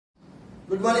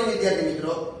Good morning વિદ્યાર્થી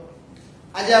મિત્રો,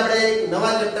 આજે આપણે એક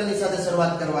નવા ચેપ્ટરની સાથે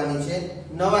શરૂઆત કરવાની છે,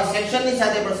 નવા સેક્શનની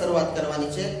સાથે પણ શરૂઆત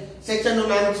કરવાની છે. સેક્શનનું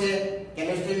નામ છે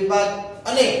કેમિસ્ટ્રી વિભાગ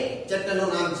અને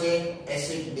ચેપ્ટરનું નામ છે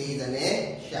એસિડ, બેઝ અને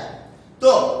ક્ષાર.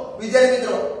 તો વિદ્યાર્થી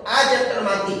મિત્રો, આ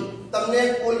ચેપ્ટરમાંથી તમને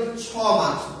કુલ 6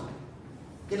 માર્ક્સ,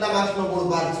 કેટલા માર્ક્સનો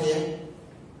ગુણભાર છે?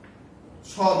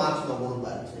 6 માર્ક્સનો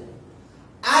ગુણભાર છે.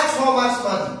 આ 6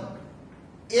 માર્ક્સમાંથી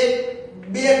એક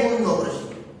 2 ગુણનો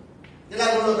પ્રશ્ન,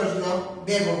 કેટલા ગુણનો પ્રશ્ન?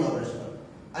 2 ગુણનો પ્રશ્ન,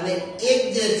 અને એક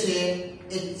જે છે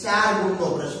એ 4 ગુણનો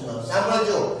પ્રશ્ન.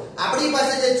 સાંભળજો, આપણી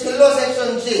પાસે જે છેલ્લો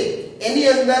સેક્શન છે એની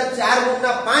અંદર 4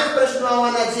 ગુણના 5 પ્રશ્નો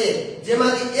આવવાના છે,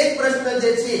 જેમાંથી એક પ્રશ્ન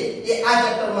જે છે એ આ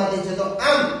ચેપ્ટરમાંથી છે. તો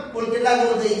આમ કુલ કેટલા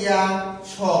ગુણ થઈ ગયા?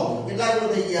 6 ગુણ. કેટલા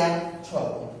ગુણ થઈ ગયા? 6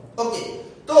 ગુણ. ઓકે,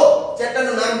 તો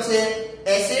ચેપ્ટરનું નામ છે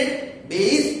એસિડ,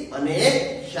 બેઝ અને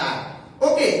ક્ષાર.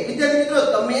 ઓકે વિદ્યાર્થી મિત્રો,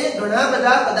 તમે ઘણા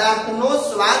બધા પદાર્થનો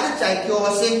સ્વાદ ચાખ્યો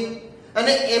હશે,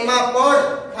 અને એમાં પણ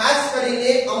ખાસ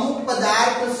કરીને અમુક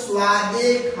પદાર્થ સ્વાદે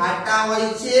ખાટા હોય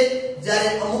છે,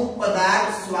 જ્યારે અમુક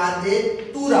પદાર્થ સ્વાદે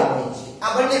તુરા હોય છે.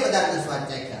 આ બંને પદાર્થનો સ્વાદ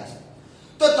ચાખ્યા હશે.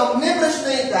 તો તમને પ્રશ્ન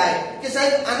એ થાય કે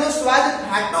સાહેબ, આનો સ્વાદ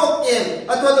ખાટો કેમ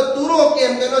અથવા તો તુરો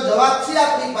કેમ? તેનો જવાબ છે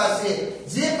આપણી પાસે.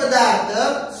 જે પદાર્થ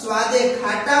સ્વાદે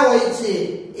ખાટા હોય છે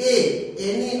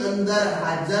એની અંદર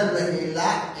હાજર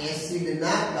રહેલા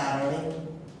એસિડના કારણે.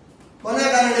 કોના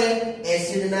કારણે?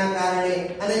 એસિડના કારણે.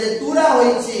 અને જે તુરા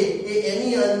હોય છે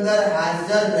એની અંદર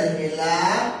હાજર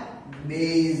રહેલા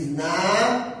બેઝના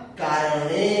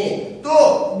કારણે. તો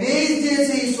બેઝ જે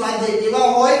છે એ સ્વાદે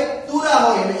કેવા હોય? તુરા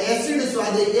હોય. અને એસિડ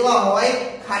સ્વાદે કેવા હોય?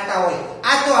 ખાટા હોય.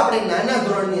 આ તો આપણે નાના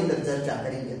ધોરણની અંદર ચર્ચા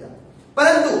કરી ગયા.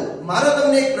 પરંતુ મારો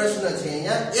તમને એક પ્રશ્ન છે,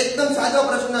 અહીંયા એકદમ સાદો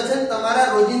પ્રશ્ન છે,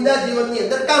 તમારા રોજિંદા જીવનની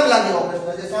અંદર કામ લાગે એવો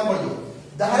પ્રશ્ન છે. સાંભળજો.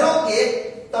 ધારો કે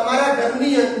તમારા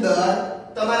ઘરની અંદર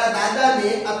તમારા દાદાને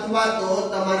અથવા તો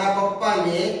તમારા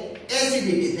પપ્પાને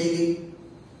એસિડિટી થઈ ગઈ.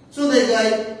 શું થઈ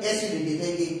ગઈ? એસિડિટી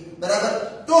થઈ ગઈ. બરાબર.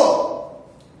 તો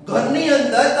ઘરની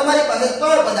અંદર તમારી પાસે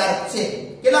 3 પદાર્થ છે.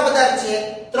 કેટલા પદાર્થ છે?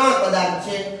 3 પદાર્થ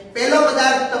છે. પહેલો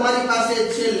પદાર્થ તમારી પાસે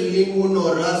છે લીંબુનો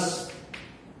રસ.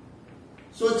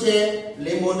 શું છે?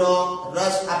 લીંબુનો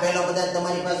રસ. આ પહેલો પદાર્થ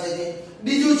તમારી પાસે છે.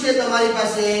 બીજું છે તમારી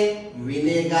પાસે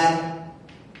વિનેગર.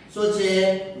 શું છે?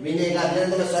 વિનેગર,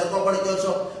 જેને તમે સરકો પડ્યો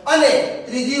છો. અને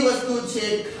ત્રીજી વસ્તુ છે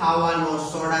ખાવાનો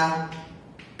સોડા.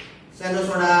 શેનો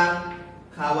સોડા?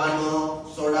 ખાવાનો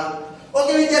સોડા.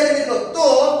 ઓકે વિદ્યાર્થી મિત્રો, તો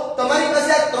તમારી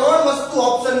પાસે આ 3 વસ્તુ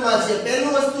ઓપ્શનમાં છે.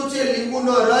 પહેલું વસ્તુ છે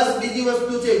લીંબુનો રસ, બીજી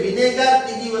વસ્તુ છે વિનેગર,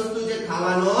 ત્રીજી વસ્તુ છે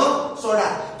ખાવાનો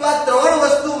સોડા. તો આ 3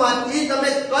 વસ્તુમાંથી તમે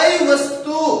કઈ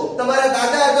વસ્તુ તમારા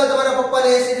દાદા અથવા તમારા પપ્પાને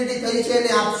એસિડિટી થઈ છે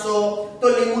એને આપશો? તો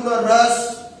લીંબુનો રસ,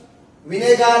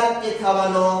 વિનેગર કે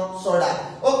ખાવાનો સોડા.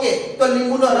 ઓકે, તો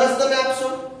લીંબુનો રસ તમે આપશો?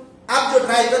 આપજો,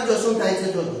 ટ્રાય કરજો શું થાય છે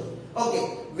જોજો. ઓકે,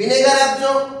 વિનેગર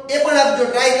આપજો, એ પણ આપજો,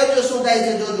 ટ્રાય કરજો શું થાય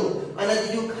છે જોજો. અને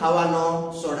બીજું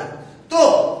ખાવાનો સોડા. તો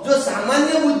જો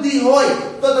સામાન્ય બુદ્ધિ હોય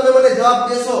તો તમે મને જવાબ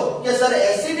દેશો કે સર,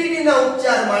 એસિડિટીના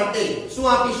ઉપચાર માટે શું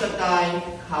આપી શકાય?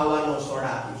 ખાવાનો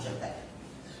સોડા આપી શકાય.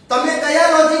 તમે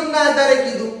કયા લોજિકના આધારે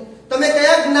કીધું? તમે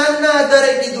કયા જ્ઞાનના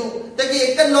આધારે કીધું? તો કે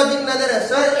એક જ લોજિકના આધારે.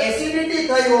 સર, એસિડિટી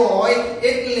થઈ હોય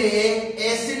એટલે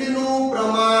એસિડનું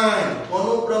પ્રમાણ,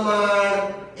 કોનું પ્રમાણ?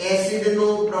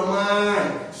 એસિડનું પ્રમાણ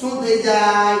શું થઈ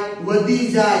જાય? વધી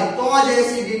જાય. તો જ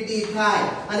એસિડિટી થાય.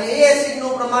 અને એ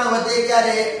એસિડનું પ્રમાણ વધે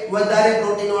ક્યારે? વધારે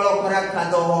પ્રોટીન વાળો ખોરાક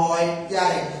ખાધો હોય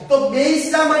ત્યારે. તો બેઝ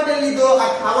શા માટે લીધો?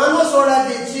 આ ખાવાનો સોડા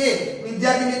જે છે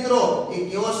વિદ્યાર્થી મિત્રો, એ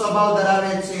કેવો સ્વભાવ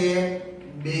ધરાવે છે?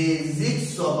 બેઝિક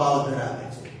સ્વભાવ ધરાવે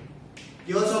છે.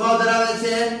 કેવો સ્વભાવ ધરાવે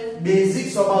છે? બેઝિક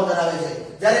સ્વભાવ ધરાવે છે.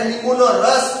 જ્યારે લીંબુનો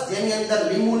રસ, જેની અંદર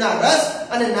લીંબુના રસ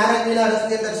અને નારંગીના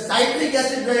રસની અંદર સાઇટ્રિક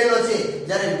એસિડ રહેલો છે,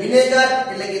 જ્યારે વિનેગર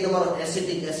એટલે કે તમારો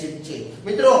એસિટિક એસિડ છે.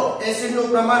 મિત્રો,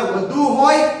 એસિડનું પ્રમાણ વધુ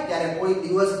હોય ત્યારે કોઈ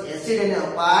દિવસ એસિડ એને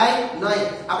અપાય નહીં.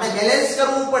 આપણે બેલેન્સ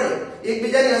કરવું પડે,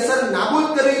 એકબીજાની અસર નાબૂદ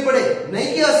કરવી પડે,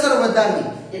 નહીં કે અસર વધારવી.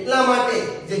 એટલા માટે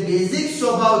જે બેઝિક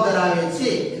સ્વભાવ ધરાવે છે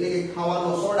એટલે કે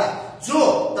ખાવાનો સોડા, જો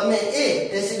તમે એ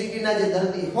એસિડિટીના જે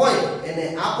દર્દી હોય એને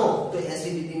આપો તો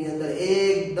એસિડિટીની અંદર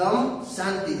એકદમ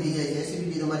શાંતિ થઈ જાય છે.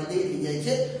 એસિડિટી તમારી કેવી થઈ જાય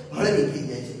છે? હળવી થઈ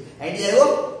જાય છે. આઈડિયા આવ્યો?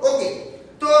 ઓકે,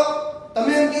 તો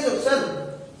તમે એમ કહેશો સર,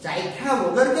 ચાખ્યા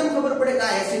વગર કેમ ખબર પડે કે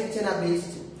આ એસિડ છે ને આ બેઝ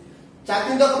છે?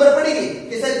 ચાખીને તો ખબર પડી ગઈ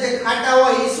કે સર, જે ખાટા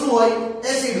હોય એ શું હોય?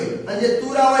 એસિડ હોય. અને જે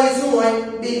તુરા હોય એ શું હોય?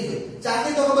 બેઝ હોય.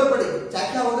 ચાખી તો ખબર પડે.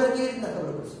 ચાખ્યા વગર કેવી રીતના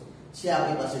ખબર પડશે? છે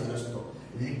આપણી પાસે રસ્તો,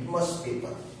 લિટમસ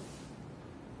પેપર.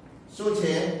 શું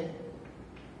છે?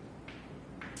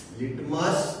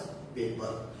 Litmus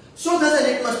paper. શું થશે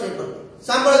લિટમસ પેપર?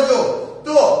 સાંભળજો.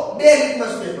 તો 2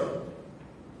 લિટમસ પેપર,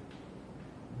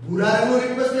 ભૂરા રંગનું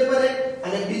લિટમસ પેપર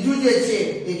અને બીજું જે છે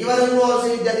એ કેવા રંગનું આવશે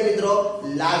વિદ્યાર્થી મિત્રો?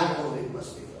 લાલ રંગનું લિટમસ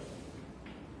પેપર.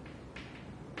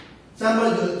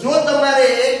 સાંભળજો, જો તમારે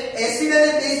એસિડ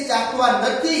અને બેઝ ચાખવા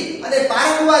નથી અને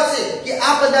પારખવા છે કે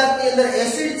આ પદાર્થની અંદર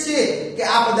એસિડ છે કે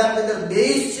આ પદાર્થની અંદર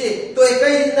બેઝ છે, તો એ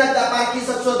કઈ રીતના પારખી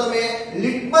શકશો તમે?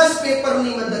 લિટમસ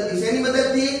પેપરની મદદથી. શેની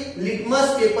મદદથી? લિટમસ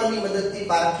પેપરની મદદથી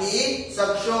પારખી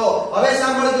શકશો. હવે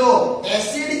સાંભળજો,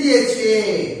 એસિડ જે છે,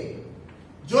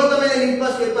 જો તમે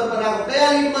લિટમસ પેપર પર રાખો,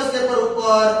 કયા લિટમસ પેપર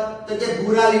ઉપર? તો કે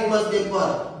ભૂરા લિટમસ પેપર.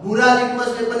 ભૂરા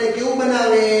લિટમસ પેપરને કેવું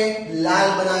બનાવે? લાલ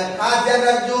બનાવે. ખાસ ધ્યાન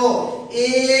રાખજો, એ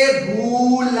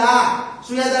ભૂલા.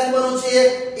 શું યાદ રાખવાનું છે?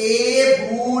 એ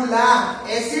ભૂલા.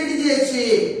 એસિડ જે છે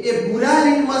એ ભૂરા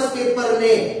લિટમસ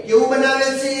પેપરને કેવું બનાવે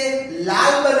છે?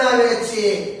 લાલ બનાવે છે.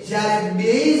 જ્યારે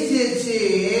બેઝ જે છે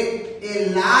એ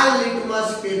લાલ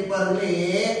લિટમસ પેપરને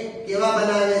કેવા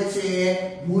બનાવે છે?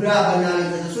 ભૂરા બનાવે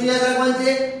છે. શું યાદ રાખવાનું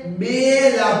છે? બે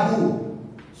લાભુ.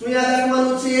 શું યાદ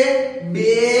રાખવાનું છે?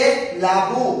 બે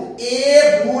લાભુ. એ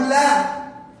ભૂલા,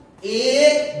 એ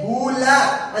ભૂલા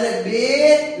અને બે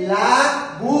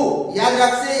લાભુ. યાદ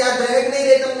રાખશે? યાદ રહે કે નહીં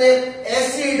રહે તમને?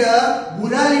 એસિડ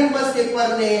ભૂરા લિટમસ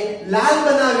પેપરને લાલ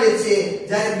બનાવે છે,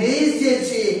 જ્યારે બેઝ જે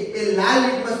છે એ લાલ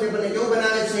લિટમસ પેપરને કેવું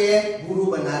બનાવે છે? ભૂરું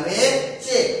બનાવે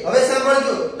છે. હવે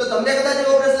સાંભળજો, તો તમને કદાચ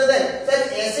એવો પ્રશ્ન થાય, સાહેબ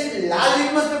એસિડ લાલ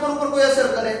લિટમસ પેપર ઉપર કોઈ અસર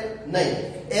કરે? નહીં.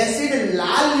 એસિડ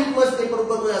લાલ લિટમસ પેપર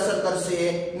ઉપર કોઈ અસર કરશે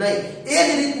નહીં. એ જ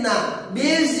રીતના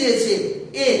બેઝ જે છે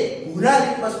એ ભૂરા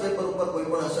લિટમસ પેપર ઉપર કોઈ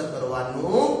પણ અસર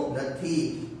કરવાનું નથી.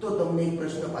 તો તમને એક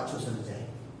પ્રશ્ન પાછો સર્જાય,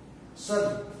 સર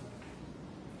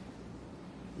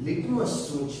લિટમસ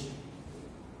શું છે?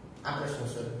 આ પ્રશ્ન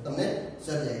સર તમને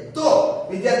સર્જાય. તો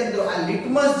વિદ્યાર્થી મિત્રો, આ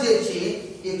લિટમસ જે છે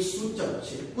એક સૂચક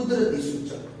છે, કુદરતી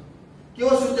સૂચક.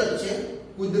 કેવો સૂચક છે?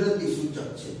 કુદરતી સૂચક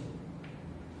છે.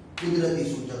 કુદરતી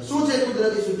સૂચક. શું છે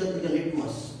કુદરતી સૂચક? એટલે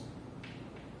લિટમસ.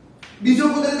 બીજો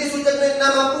કુદરતી સૂચકનું એક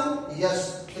નામ આપું? યસ,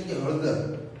 એટલે હળદર.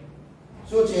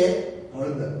 શું છે?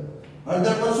 હળદર.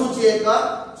 હળદર પણ શું છે? એક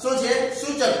શું છે?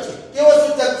 સૂચક છે. કેવો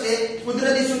સૂચક છે?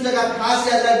 કુદરતી સૂચક. આ ખાસ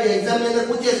યાદ રાખજો, એક્ઝામ ની અંદર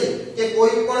પૂછે છે કે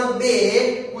કોઈ પણ બે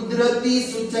કુદરતી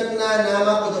સૂચકના નામ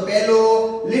આપો. તો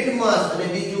પહેલું લિટમસ અને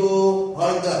બીજું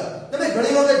હળદર. તમે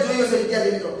ઘણી વખત જોયું હશે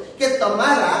વિદ્યાર્થી મિત્રો કે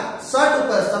તમારા શર્ટ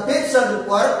ઉપર, સફેદ શર્ટ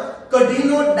ઉપર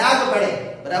કઢીનો ડાઘ પડે,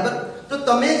 બરાબર? તો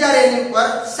તમે જ્યારે એની ઉપર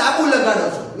સાબુ લગાડો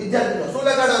છો, વિદ્યાર્થી મિત્રો શું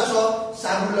લગાડો છો?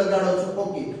 સાબુ લગાડો છો.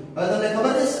 ઓકે, હવે તમને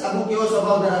ખબર છે સાબુ કેવો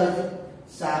સ્વભાવ ધરાવે છે?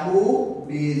 સાબુ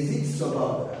બેઝિક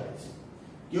સ્વભાવ ધરાવે છે.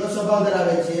 કેવો સ્વભાવ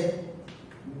ધરાવે છે?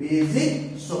 બેઝિક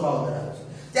સ્વભાવ ધરાવે છે.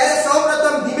 ત્યારે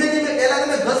સૌપ્રથમ ધીમે ધીમે પહેલા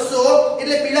તમે ઘસશો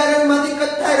એટલે પીળા રંગમાંથી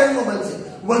કથ્થાઈ રંગનું બનશે.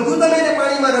 વધુ તમે એને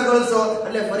પાણીમાં રગડશો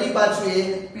એટલે ફરી પાછું એ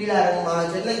પીળા રંગમાં આવે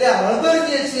છે. એટલે કે હળદર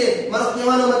જે છે, મારો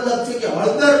કહેવાનો મતલબ છે કે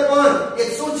હળદર પણ એક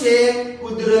શું છે?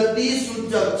 કુદરતી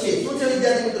સૂચક છે. શું છે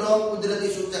વિદ્યાર્થી મિત્રો?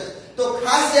 કુદરતી સૂચક. તો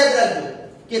ખાસ યાદ રાખજો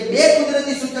કે બે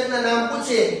કુદરતી સૂચકના નામ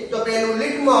પૂછે તો પહેલું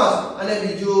લિટમસ અને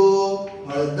બીજું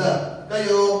હળદર.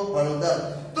 કયો? હળદર.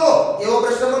 તો એવો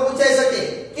પ્રશ્ન પણ પૂછાઈ શકે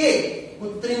કે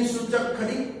કૃત્રિમ સૂચક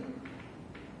ખરી?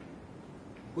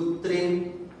 કૃત્રિમ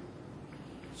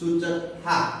સૂચક.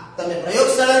 હા, તમે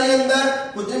પ્રયોગશાળાની અંદર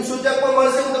કૃત્રિમ સૂચક પણ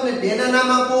મળશે. હું તમને બેના નામ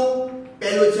આપું.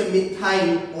 પહેલું છે મિથાઇલ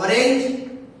ઓરેન્જ,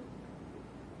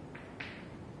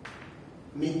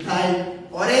 મિથાઇલ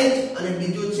ઓરેન્જ, અને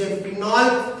બીજું છે ફિનોલ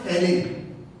ફેલિન.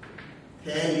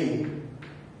 ફેલિન,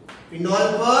 ફિનોલ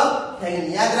પર ફેલિન.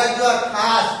 યાદ રાખજો આ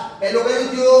ખાસ. પહેલું કયું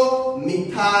થયું?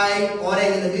 મિથાઇલ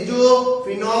ઓરેન્જ અને બીજું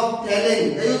ફિનોલ્ફથેલિન.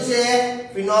 કયું છે?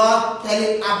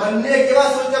 ફિનોલ્ફથેલિન. આ બંને કેવા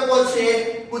સૂચકો છે?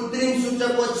 કૃત્રિમ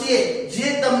સૂચકો છે, જે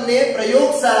તમને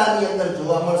પ્રયોગશાળાની અંદર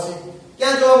જોવા મળશે.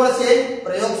 ક્યાં જોવા મળશે?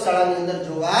 પ્રયોગશાળાની અંદર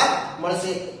જોવા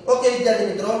મળશે. ઓકે વિદ્યાર્થી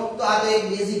મિત્રો, તો આ તો એક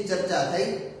બેઝિક ચર્ચા થઈ.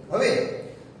 હવે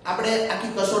આપણે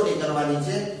આખી કસોટી કરવાની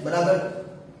છે, બરાબર?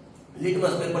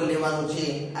 લિટમસ પેપર લેવાનું છે,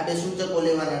 આ બે સૂચકો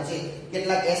લેવાના છે,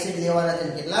 કેટલાક એસિડ લેવાના છે,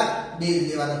 કેટલાક બેઝ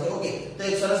લેવાના છે. ઓકે, તો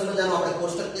એક સરસ મજાનો આપણે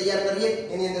કોષ્ટક તૈયાર કરીએ.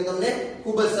 એની અંદર તમને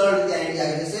ખૂબ જ સરળ રીતે આઈડિયા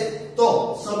આવી જશે. તો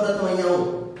સૌપ્રથમ અહીંયા હું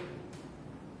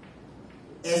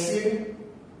એસિડ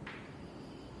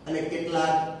અને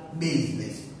કેટલાક બેઝ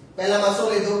લઈશ. પહેલામાં શું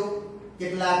લીધું?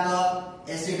 કેટલાક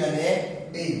એસિડ અને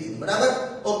બેઝ લીધું, બરાબર?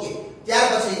 ઓકે, ત્યાર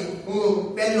પછી હું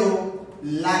પહેલું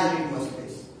લાલ લિટમસ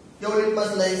લઈશ. કેવું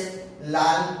લિટમસ લઈશ?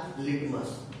 લાલ લિટમસ.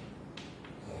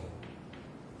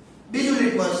 બીજું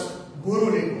લિટમસ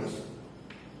ભૂરું લિટમસ.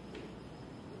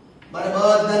 મારે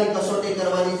બધાની કસોટી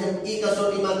કરવાની છે. એ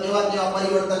કસોટીમાં કેવા કેવા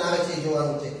પરિવર્તન આવે છે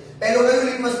જોવાનું છે. પહેલું કયું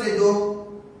લિટમસ લીધું?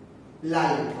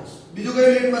 લાલ લિટમસ. બીજું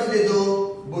કયું લિટમસ લીધું?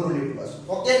 ભૂરું લિટમસ.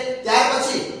 ઓકે, ત્યાર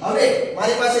પછી હવે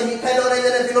મારી પાસે મિથાઇલ ઓરેન્જ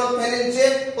અને ફિનોલ્ફથેલિન છે.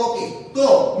 ઓકે, તો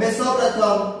મેં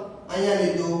સૌપ્રથમ અહીંયા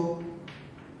લીધું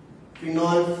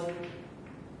ફિનોલ્ફથેલિન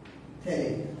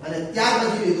અને ત્યાર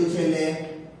પછી લીધું છે એટલે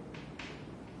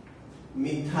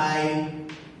મિથાઇલ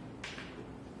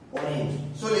ઓરેન્જ.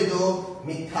 શું લીધું?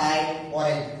 Methyl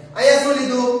orange. અહીંયા શું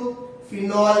લીધું?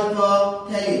 ફિનોલ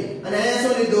ફ્થેલિન. અને અહીંયા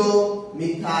શું લીધું?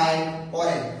 Methyl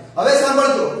orange. હવે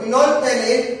સાંભળજો, ફિનોલ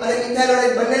ફ્થેલિન અને મિથાઇલ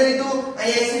ઓરેન્જ બંને લીધું.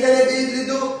 અહીંયા એસિડ અને બેઝ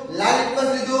લીધું, લાલ લિટમસ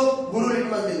લીધું, ભૂરું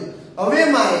લિટમસ લીધું. હવે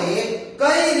મારે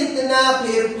કઈ રીતના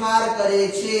ફેરફાર કરે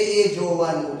છે એ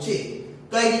જોવાનું છે.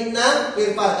 કઈ રીતના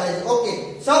ફેરફાર કરે છે. ઓકે,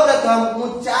 સૌપ્રથમ હું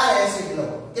 4 એસિડ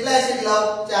લઉં. કેટલા એસિડ લઉં?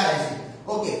 4 એસિડ.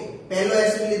 ઓકે, પહેલો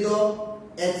એસિડ લીધો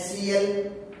HCl,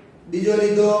 બીજો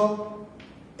લીધો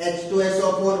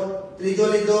H2SO4, ત્રીજો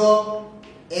લીધો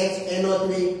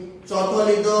HNO3, ચોથો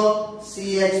લીધો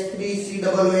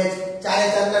CH3COOH. ચારે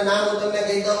ચારના નામ હું તમને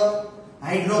કહી દઉં.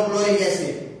 Hydrochloric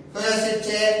acid. કયો એસિડ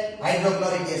છે?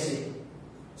 Hydrochloric acid.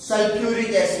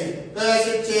 Sulphuric acid. કયો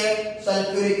એસિડ છે?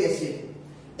 Sulphuric acid.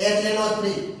 HNO3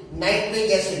 nitric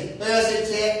acid. કયો એસિડ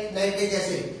છે? Nitric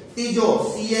acid. ત્રીજો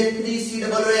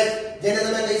CH3COOH, જેને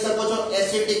તમે કહી શકો છો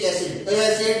એસિટિક એસિડ. કયો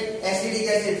એસિડ? Acidic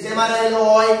acid. શેમાં રહેલો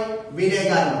હોય?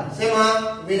 વિનેગારમાં. શેમાં?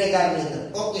 વિનેગારની અંદર.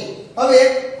 ઓકે, હવે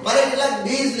મારે કેટલાક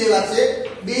બેઝ લેવા છે.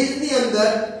 બેઝ ની અંદર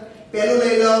પહેલું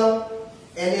લઈ લઉં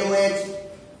NaOH,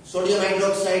 સોડિયમ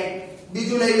હાઇડ્રોક્સાઇડ.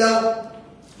 બીજું લઈ લઉં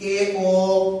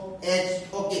KOH.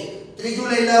 ઓકે, ત્રીજું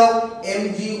લઈ લઉં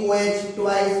MgOH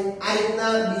ટ્વાઇસ. આ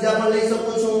રીતના બીજા પણ લઈ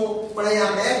શકું છું, પણ અહીંયા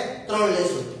આપણે 3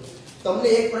 લઈશું. તમને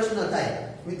એક પ્રશ્ન થાય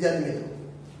વિદ્યાર્થી મિત્રો.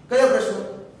 કયો પ્રશ્ન?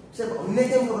 સાહેબ અમને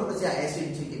કેમ ખબર પડશે આ એસિડ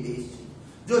છે કે બેઝ છે?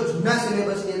 જો જૂના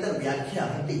સિલેબસ ની અંદર વ્યાખ્યા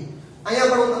હતી, અહીંયા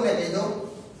પણ હું તમને કહી દઉં.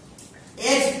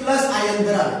 H+ આયન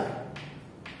ધરાવે,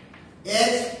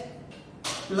 H+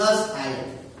 આયન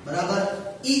બરાબર,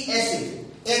 ઈ એસિડ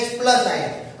H+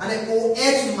 આયન, અને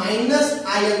OH-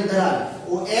 આયન ધરાવે,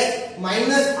 OH-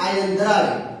 આયન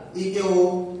ધરાવે, ઈ કેવું?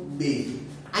 બેઝ.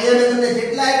 અહીંયા મેં તમને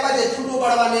જેટલા આપ્યા છે છૂટું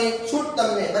પાડવાની છૂટ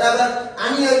તમને બરાબર.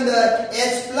 આની અંદર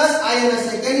H+ આયન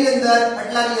હશે, કેની અંદર?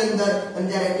 આટલાની અંદર. અને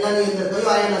જ્યારે આટલાની અંદર કયો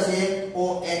આયન હશે?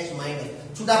 OH-.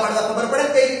 છૂટા પાડવા ખબર પડે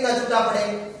કઈ રીતના છૂટા પડે.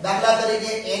 દાખલા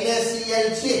તરીકે NaCl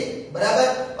છે બરાબર,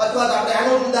 અથવા તો આપણે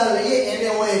આનું ઉદાહરણ લઈએ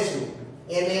NaOH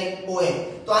નું,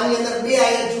 તો આની અંદર બે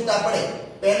આયન છૂટા પડે.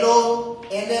 પહેલો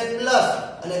Na+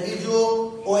 અને બીજું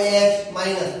OH-.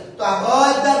 તો આ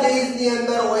બધા બેઝ ની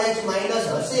અંદર OH-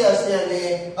 હશે અને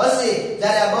હશે.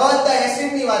 જ્યારે આ બધા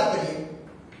એસિડ ની વાત કરીએ,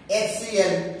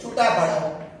 HCl છૂટા પડે,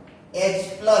 H+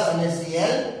 અને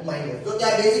Cl-. તો કે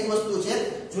આ બેઝિક વસ્તુ છે,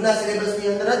 જૂના સિલેબસ ની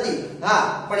અંદર હતી. હા,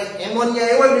 પણ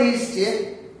એમોનિયા એવો બેઝ છે,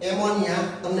 એમોનિયા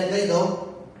તમને કહી દઉં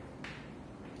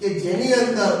કે જેની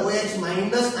અંદર OH-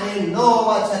 આયન ન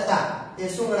હોવા છતાં તે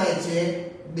શું ગણાય છે?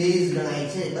 બેઝ ગણાય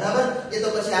છે બરાબર. એ તો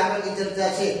પછી આગળની ચર્ચા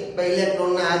છે.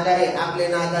 ઇલેક્ટ્રોનના આધારે,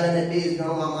 આપલેના આધારે ને બેઝ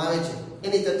ગણવામાં આવે છે.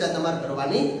 એની ચર્ચા તમારે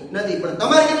કરવાની નથી. પણ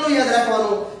તમારે કેટલું યાદ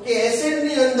રાખવાનું કે એસિડ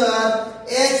ની અંદર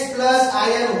H+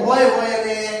 આયન હોય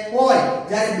અને હોય,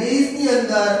 જ્યારે બેઝ ની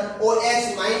અંદર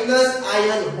OH-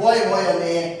 આયન હોય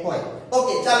અને હોય.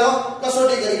 ઓકે, ચાલો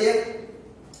કસોટી કરીએ.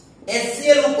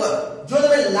 HCl ઉપર જો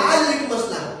તમે લાલ લિટમસ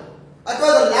નાખો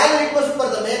અથવા તો લાલ લિટમસ ઉપર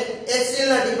તમે HCl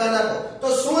ના ટીપા નાખો, તો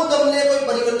શું તમને કોઈ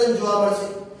પરિવર્તન જોવા મળશે?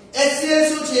 HCl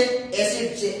શું છે?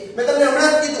 એસિડ છે. મેં તમને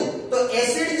હમણાં જ કીધું. તો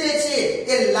એસિડ જે છે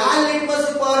એ લાલ લિટમસ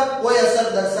ઉપર કોઈ અસર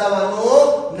દર્શાવવાનો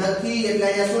નથી. એટલે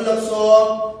અહીંયા શું લખશો?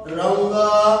 રંગ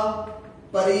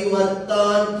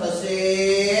પરિવર્તન થશે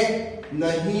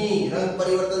નહીં. રંગ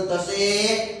પરિવર્તન થશે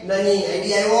નહીં.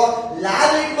 આઈડિયા આવ્યો? લાલ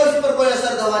લિટમસ ઉપર કોઈ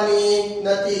અસર થવાની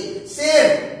નથી. સેમ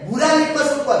ભૂરા લિટમસ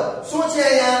ઉપર શું છે?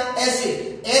 અહીંયા એસિડ.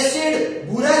 એસિડ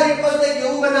ભૂરા લિટમસ ને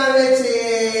કેવું બનાવે છે?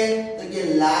 તો કે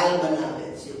લાલ બનાવે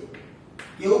છે.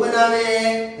 કેવું બનાવે?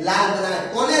 લાલ બનાવે.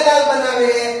 કોને લાલ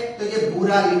બનાવે? તો કે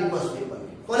ભૂરા લિટમસ પેપર.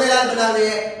 કોને લાલ બનાવે?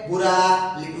 ભૂરા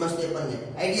લિટમસ પેપર ને.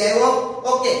 આઈડિયા આવ્યો?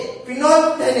 Okay, phenol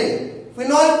ફ્થેલિન.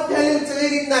 ફિનોલ ફ્થેલિન કેવી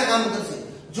રીતના કામ કરશે?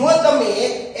 જો તમે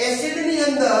એસિડ ની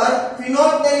અંદર ફિનોલ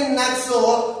ફ્થેલિન નાખશો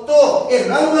તો એ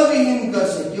રંગવિહીન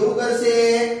કરશે. કેવું કરશે?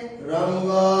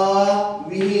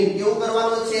 રંગવિહીન. કેવું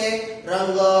કરવાનું છે?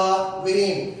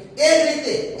 રંગવિહીન. એ જ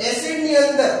રીતે એસિડ ની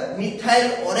અંદર મિથાઇલ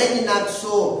ઓરેન્જ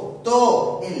નાખશો તો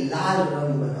એ લાલ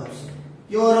રંગ બનાવશે.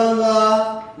 કયો રંગ?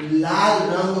 લાલ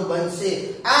રંગ બનશે.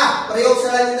 આ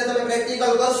પ્રયોગશાળાની અંદર તમે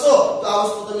પ્રેક્ટિકલ કરશો તો આ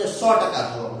વસ્તુ તમને 100%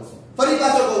 જોવા મળશે. ફરી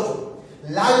પાછો કહું છું,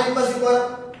 લાલ લિટમસ ઉપર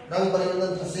રંગ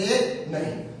પરિવર્તન થશે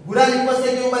નહીં. ભૂરા લિટમસ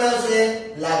ને કેવું બનાવશે?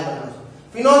 લાલ બનાવશે.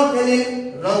 ફિનોલ ફ્થેલિન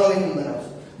રંગવિહીન બનાવશે.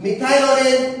 મિથાઇલ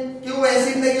ઓરેન્જ કેવું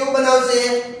એસિડ ને કેવું બનાવશે?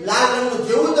 લાલ રંગનું.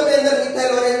 જેવું તમે અંદર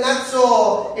મિથાઇલ ઓરેન્જ નાખશો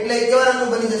એટલે કેવા રંગનું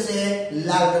બની જશે?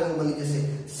 લાલ રંગનું બની જશે.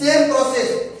 સેમ પ્રોસેસ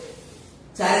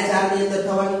ચારે ચાર ની અંદર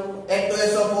થવાની.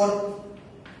 H2SO4,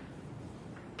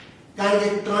 કારણ કે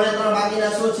 3 બાકીના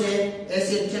શું છે?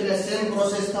 એસિડ છે, એટલે સેમ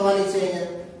પ્રોસેસ થવાની છે. અહીંયા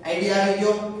આઈડિયા આવી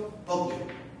ગયો? ઓકે,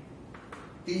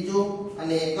 ત્રીજું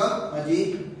અને એક હજી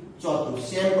ચોથું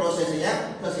સેમ પ્રોસેસ અહીંયા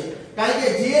થશે કારણ કે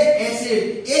જે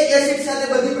એસિડ એક એસિડ સાથે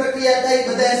બધી પ્રક્રિયા થાય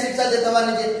બધા એસિડ સાથે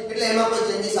થવાની છે એટલે એમાં કોઈ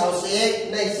ચેન્જીસ આવશે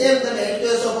નહીં સેમ તમે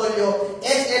H2SO4 લ્યો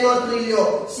HNO3 લ્યો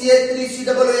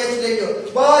CH3COOH લઈ લ્યો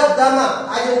બધામાં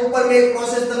આ જે ઉપર મેં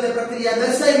પ્રોસેસ તમને પ્રક્રિયા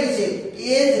દર્શાવી છે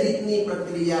એ જ રીતની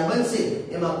પ્રક્રિયા બનશે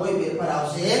એમાં કોઈ ફેરફાર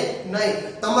આવશે નહીં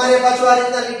તમારે પાછું આ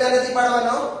રીતના લીટા નથી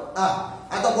પાડવાનો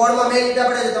આ તો બોર્ડમાં મેં લીટા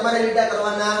પડે છે તમારે લીટા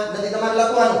કરવાના નથી તમારે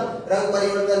લખવાનું રંગ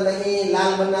પરિવર્તન નહીં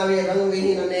લાલ બનાવે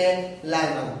રંગવિહીન અને લાલ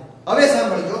રંગ હવે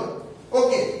સાંભળજો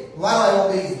ઓકે વારો આવ્યો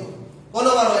બેઝનો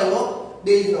કોનો વારો આવ્યો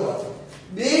બેઝનો વારો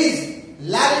બેઝ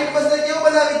લાલ લીટમસને કેવું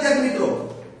બનાવે વિદ્યાર્થી મિત્રો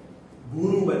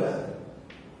ભૂરું બનાવે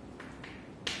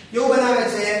કેવું બનાવે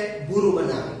છે ભૂરું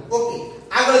બનાવે ઓકે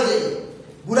આગળ જઈએ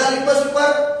ભૂરા લીટમસ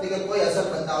ઉપર કે કોઈ અસર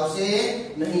બતાવશે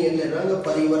નહીં એટલે રંગ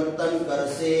પરિવર્તન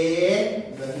કરશે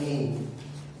નહીં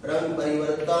રંગ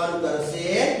પરિવર્તન કરશે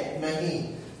નહીં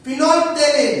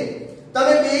ફિનોલ્ફથેલિન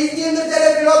તમે બેઝની અંદર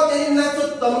જ્યારે ફિનોલ્ફથેલિન નાખશો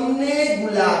તમને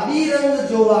ગુલાબી રંગ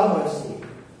જોવા મળશે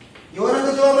કેવો રંગ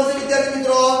જોવા મળશે વિદ્યાર્થી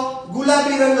મિત્રો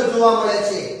ગુલાબી રંગ જોવા મળે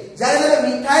છે જ્યારે તમે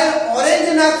મિથાઇલ ઓરેન્જ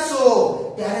નાખશો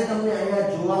ત્યારે તમને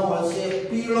અહીંયા જોવા મળશે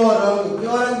પીળો રંગ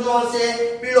કેવો રંગ જોવા મળશે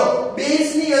પીળો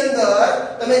બેઝની અંદર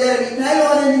તમે જ્યારે મિથાઇલ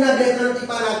ઓરેન્જના 2-3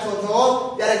 ટીપા નાખો છો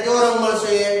ત્યારે કેવો રંગ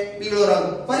મળશે પીળો રંગ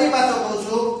ફરી પાછો કહું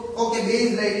છું ઓકે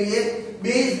બેઝ લઈ લઈએ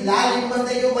બેઝ લાલ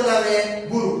લીટમસને કેવું બનાવે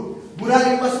ભૂરું ભૂરા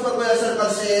લીટમસ ઉપર કોઈ અસર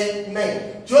કરશે નહીં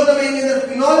જો તમે એની અંદર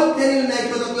ફિનોલ્ફથેલિન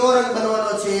નાખ્યો તો કેવો રંગ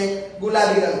બનવાનો છે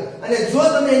ગુલાબી રંગ અને જો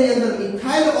તમે એની અંદર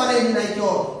મિથાઇલ ઓરેન્જ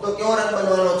નાખ્યો તો કેવો રંગ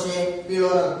બનવાનો છે પીળો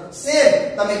રંગ સેમ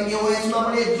તમે KOH માં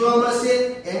પણ એ જોવા મળશે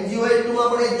MgOH2 માં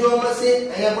પણ એ જોવા મળશે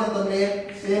અહીંયા પણ તમને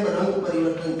સેમ રંગ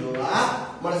પરિવર્તન જોવા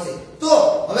મળશે તો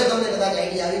હવે તમને કદાચ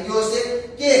આઈડિયા આવી ગયો હશે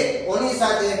કે કોની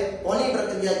સાથે કોની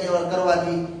પ્રક્રિયા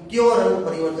કરવાથી કેવો રંગ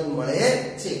પરિવર્તન મળે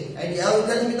છે આઈડિયા આવ્યો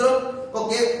વિદ્યાર્થી મિત્રો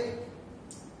ઓકે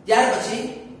ત્યાર પછી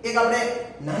એક આપણે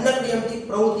નાનકડી અમથી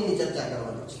પ્રવૃત્તિની ચર્ચા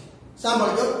કરવાની છે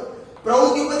સાંભળજો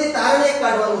પ્રવૃત્તિ ઉપરથી તારણ એક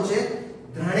કાઢવાનું છે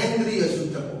ઘ્રાણેન્દ્રિય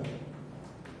સૂચકો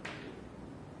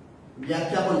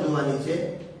વ્યાખ્યા પણ જોવાની છે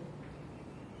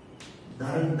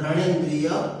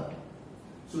ઘ્રાણેન્દ્રિય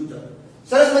સૂચક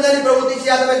સરસ મજાની પ્રવૃત્તિ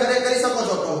છે આ તમે ઘરે કરી શકો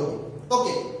છો પ્રવૃત્તિ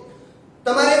ઓકે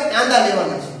તમારે કાંદા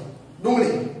લેવાના છે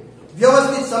ડુંગળી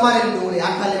વ્યવસ્થિત સમારેલી ડુંગળી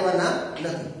આખા લેવાના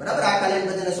નથી બરાબર આખા લઈને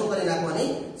પછી એને શું કરી નાખવાની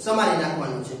સમારી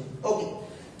નાખવાની છે ઓકે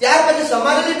ત્યાર પછી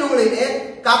સમારેલી ડુંગળીને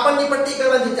કાપડની પટ્ટી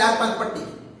કરવાની છે 4-5 પટ્ટી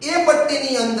એ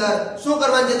પટ્ટીની અંદર શું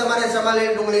કરવાનું છે તમારે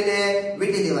સમારેલી ડુંગળીને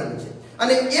વીંટી દેવાની છે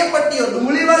અને એ પટ્ટીઓ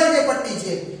ડુંગળીવાળી જે પટ્ટી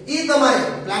છે એ તમારે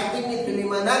પ્લાસ્ટિકની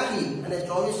થેલીમાં નાખી અને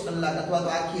 24 કલાક અથવા તો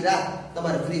આખી રાત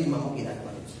તમારે ફ્રીજમાં મૂકી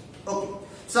રાખવાની છે ઓકે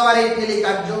સવારે એ થેલી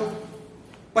કાઢજો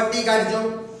પટ્ટી કાઢજો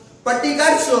પટ્ટી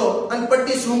કાઢશો અને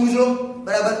પટ્ટી સૂંઘજો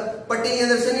બરાબર પટ્ટીની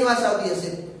અંદર શેની વાસ આવતી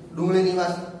હશે ડુંગળીની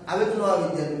વાસ આવે કે ન આવે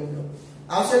વિદ્યાર્થી મિત્રો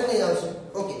આવશે કે નહીં આવશે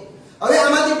ઓકે હવે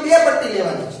આમાંથી 2 પટ્ટી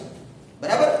લેવાની છે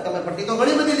બરાબર તમે પટ્ટી તો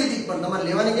ઘણી બધી લીધી પણ તમારે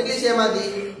લેવાની કેટલી છે એમાંથી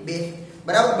 2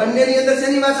 બરાબર બંનેની અંદર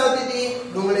શેની વાસ આવતી હતી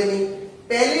ડુંગળીની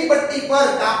પહેલી પટ્ટી પર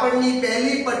કાપડની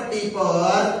પહેલી પટ્ટી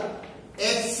પર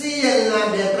HCl ના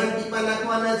 2-3 ટીપા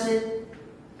નાખવાના છે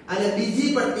અને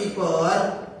બીજી પટ્ટી પર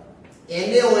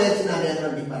NaOH ના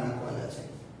 2-3 ટીપા નાખવાના છે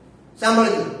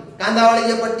સાંભળજો કાંદાવાળી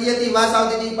જે પટ્ટી હતી વાસ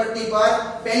આવતી હતી પટ્ટી પર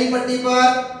પહેલી પટ્ટી પર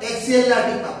HCl ના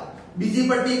ટીપા બીજી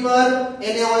પટ્ટી પર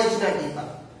NaOH ના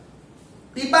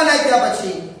ટીપા નાખ્યા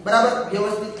પછી બરાબર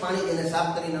વ્યવસ્થિત પાણી એને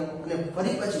સાફ કરી નાખો અને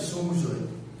ફરી પછી સૂંઘજો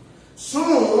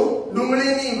શું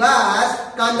ડુંગળીની વાસ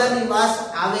કાંદાની વાસ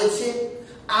આવે છે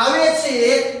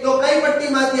તો કઈ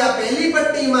પટ્ટીમાંથી આ પહેલી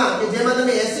પટ્ટીમાં કે જેમાં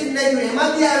તમે એસિડ નાખ્યું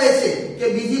એમાંથી આવે છે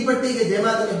કે બીજી પટ્ટી કે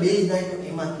જેમાં તમે બેઝ નાખ્યું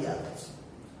એમાંથી આવે છે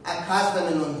આ ખાસ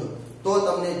તમે નોંધો તો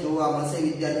તમને જોવા મળશે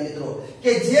વિદ્યાર્થી મિત્રો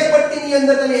કે જે પટ્ટીની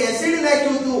અંદર તમે એસિડ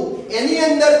નાખ્યું હતું એની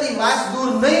અંદરથી વાસ દૂર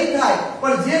નહીં થાય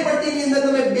પણ જે પટ્ટીની અંદર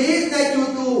તમે બેઝ નાખ્યું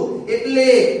હતું એટલે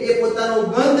એ પોતાનો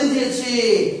ગંધ જે છે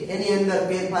એની અંદર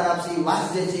ફેરફાર આપશે વાસ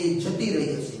જે છે એ જતી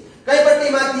રહી હશે કઈ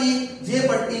પટ્ટીમાંથી જે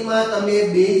પટ્ટીમાં તમે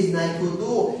બેઝ નાખ્યું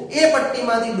હતું એ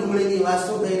પટ્ટીમાંથી ડુંગળીની વાસ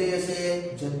શું થઈ રહી હશે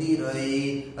જતી રહી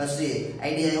હશે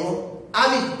આઈડિયા એવો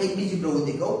આવી એક બીજી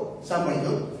પ્રવૃત્તિ કહું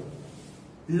સાંભળજો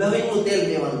લવિંગનું તેલ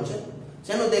લેવાનું છે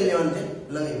શેનું તેલ લેવાનું છે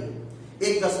લવિંગ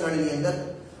એક કસનળીની અંદર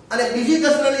અને બીજી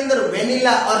કસનળીની અંદર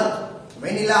વેનીલા અર્ક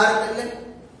એટલે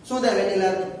શું થાય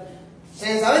વેનીલા અર્ક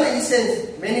સેન્સ આવે ને ઇસેન્સ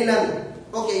વેનીલાનું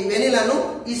ઓકે વેનીલાનું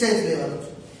ઇસેન્સ લેવાનું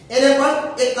છે એને પણ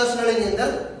એક કસનળીની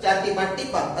અંદર 4 થી 5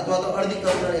 ટીપા અથવા તો અડધી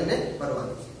કસનળી એને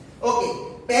ભરવાનું છે ઓકે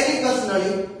પહેલી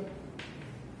કસનળી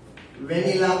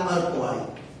વેનીલા અર્ક વાળી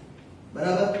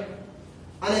બરાબર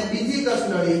અને બીજી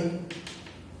કસનળી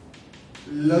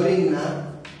લવિંગના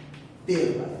તેલ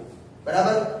વાળી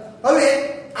બરાબર હવે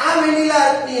આ વેનીલા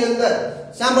અર્કની અંદર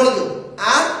સાંભળજો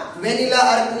આ વેનીલા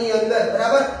અર્ક ની અંદર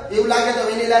બરાબર એવું લાગે તો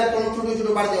વેનીલા અર્ક થોડું છૂટું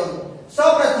છૂટું પાડી દેવાનું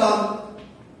સૌપ્રથમ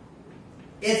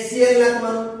HCl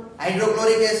નાખવાનું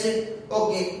હાઇડ્રોક્લોરિક એસિડ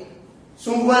ઓકે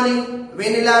સૂંઘવાની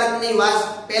વેનીલા અર્ક ની વાસ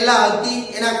પહેલા હતી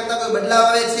એના કરતા કોઈ બદલાવ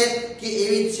આવે છે કે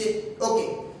એવી જ છે ઓકે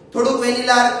થોડુંક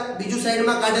વેનીલા અર્ક બીજું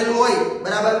સાઈડમાં કાઢેલું હોય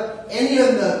બરાબર એની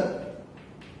અંદર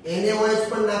NaOH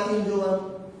પણ નાખીને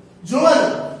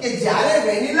જોવાનું કે જ્યારે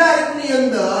વેનીલા અર્ક ની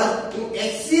અંદર હું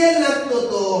HCl નાખતો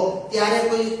તો ત્યારે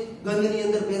કોઈ ગંધની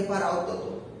અંદર ફેરફાર આવતો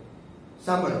હતો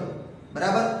સાંભળો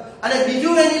બરાબર અને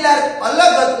બીજું વેનીલા અર્ક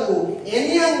અલગ હતું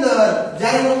એની અંદર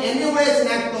જ્યારે હું NaOH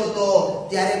નાખતો હતો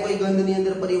ત્યારે કોઈ ગંધની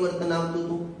અંદર પરિવર્તન આવતું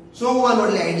હતું સોંગવાનો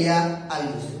એટલે આઈડિયા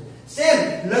આવી જશે સેમ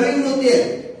લવિંગનું તેલ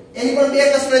એની પણ બે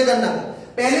કસરત કરી નાખો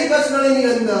પહેલી કસરતની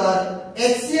અંદર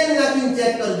HCl નાખીને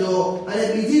ચેક કરજો અને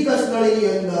બીજી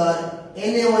કસરતની અંદર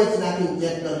NaOH નાખીને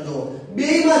ચેક કરજો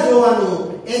બેયમાં જોવાનું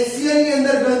HCl ની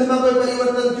અંદર ગંધમાં કોઈ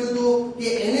પરિવર્તન થયું હતું કે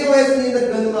NaOH ની અંદર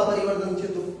ગંધમાં પરિવર્તન થયું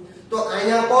હતું તો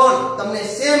અહીંયા પણ તમને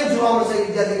સેમ જોવા મળશે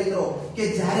વિદ્યાર્થી મિત્રો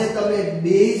કે જ્યારે તમે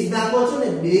બેઝ નાખો છો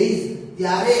ને બેઝ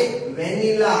ત્યારે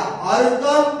વેનીલા અર્ક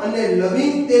અને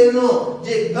લવિંગ તેલનો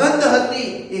જે ગંધ હતી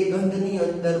એ ગંધની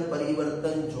અંદર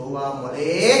પરિવર્તન જોવા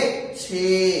મળે છે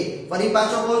ફરી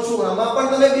પાછો કહું છું આમાં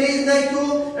પણ તમે બેઝ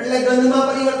નાખ્યું એટલે ગંધમાં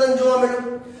પરિવર્તન જોવા મળ્યું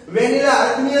વેનીલા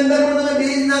અર્ક ની અંદર પણ તમે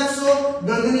બેઝ નાખશો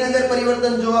ગંધની અંદર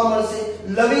પરિવર્તન જોવા મળશે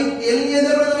લવિંગ તેલની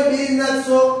અંદર પણ તમે બેઝ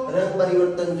નાખશો રંગ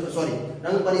પરિવર્તન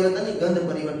ની ગંધ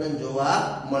પરિવર્તન જોવા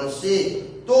મળશે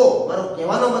તો મારો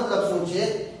કહેવાનો મતલબ શું છે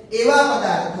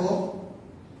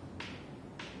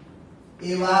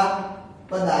એવા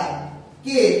પદાર્થ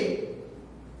કે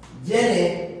જેને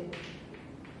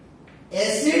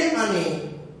એસિડ અને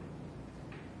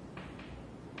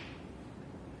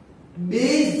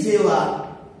બેઝ જેવા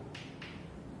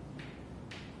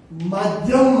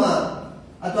માધ્યમમાં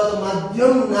અથવા તો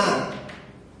માધ્યમના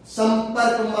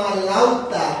સંપર્કમાં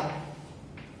લાવતા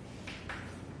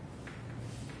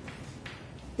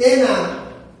તેના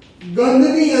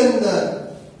ગંધની અંદર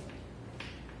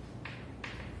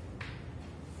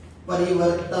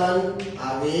પરિવર્તન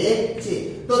આવે છે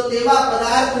તો તેવા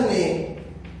પદાર્થને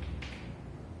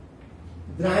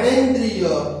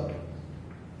ઘ્રાણેન્દ્રિય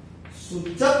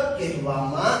સૂચક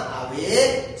કહેવામાં આવે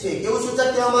છે કેવું સૂચક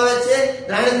કહેવામાં આવે છે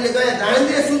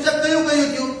ઘ્રાણેન્દ્રિય સૂચક કયું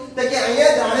થયું તો કે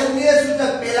અહીંયા ઘ્રાણેન્દ્રિય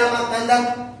સૂચક પહેલામાં કાંદા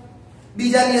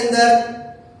બીજાની અંદર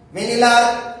વેનીલા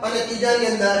અને ત્રીજાની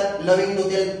અંદર લવિંગનું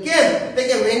તેલ કેમ તો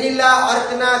કે વેનીલા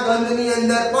અર્કના ગંધની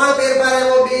અંદર પણ ફેરફાર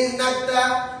આવ્યો બેઝ નાખતા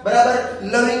બરાબર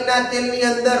લવિંગના તેલની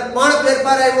અંદર પણ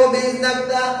ફેરફાર આવ્યો બેઝ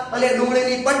નાખતા અને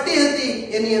ડુંગળીની પટ્ટી હતી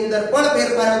એની અંદર પણ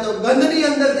ફેરફાર હતો ગંધની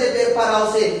અંદર જે ફેરફાર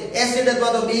આવશે એસિડ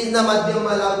અથવા તો બેઝના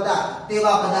માધ્યમમાં લાવતા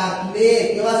તેવા પદાર્થને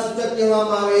કેવા સૂચક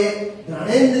કહેવામાં આવે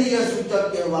ઘ્રાણેન્દ્રિય સૂચક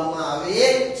કહેવામાં આવે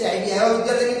છે આઈડિયા આવ્યો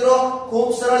વિદ્યાર્થી મિત્રો ખૂબ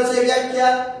સરળ છે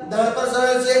વ્યાખ્યા ઉદાહરણ પર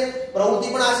સરળ છે પ્રવૃત્તિ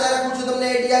પણ આશા રાખું છું તમને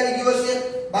આઈડિયા આવી ગયો છે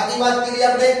બાકી વાત કરીએ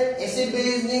આપણે એસિડ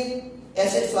બેઝની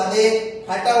એસિડ સ્વાદે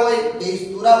ખાટા હોય બેઝ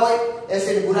તુરા હોય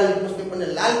એસિડ ભૂરા લિટમસ પેપરને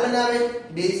લાલ બનાવે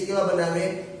બેઝ કેવા બનાવે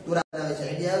તુરા બનાવે છે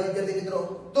આઈડિયા આવ્યો વિદ્યાર્થી મિત્રો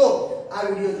તો આ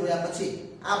વિડિયો જોયા પછી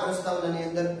આ પ્રસ્તાવનાની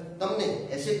અંદર તમને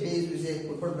એસિડ બેઝ વિશે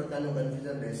કોઈ પણ પ્રકારનું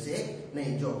કન્ફ્યુઝન રહેશે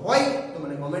નહીં જો હોય તો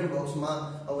મને કોમેન્ટ બોક્સમાં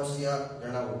અવશ્ય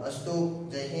જણાવો અસ્તુ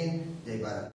જય હિન્દ જય ભારત